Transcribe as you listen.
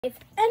If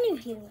any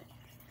of you,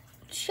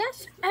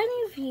 just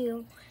any of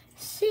you,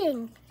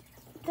 think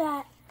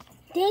that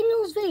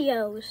Daniel's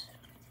videos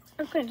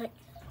are cringe, like,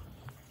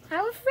 I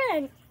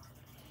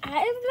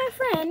have my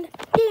friend,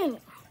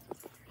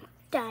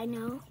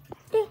 Daniel,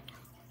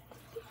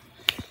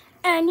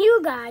 and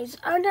you guys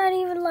are not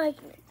even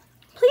like me.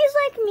 Please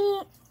like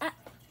me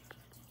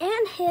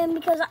and him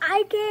because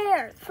I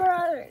care for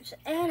others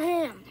and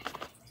him.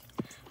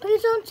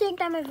 Please don't think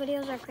that my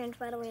videos are cringe,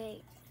 by the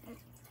way.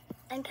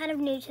 I'm kind of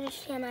new to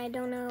this channel. I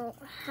don't know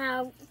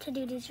how to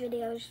do these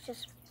videos.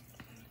 Just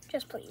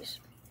please.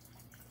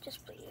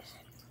 Just please.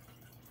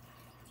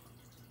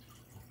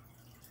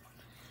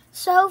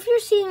 So if you're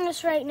seeing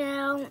this right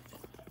now,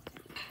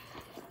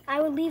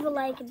 I would leave a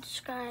like and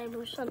subscribe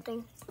or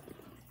something.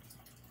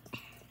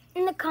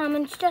 In the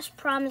comments, just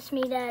promise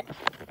me that,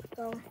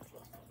 well,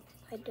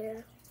 right there,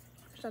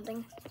 or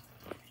something.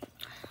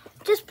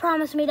 Just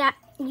promise me that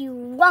you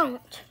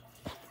won't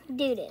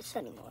do this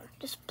anymore.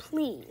 Just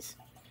please.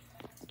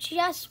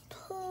 Just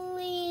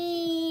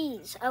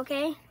please,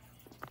 okay?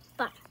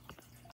 Bye.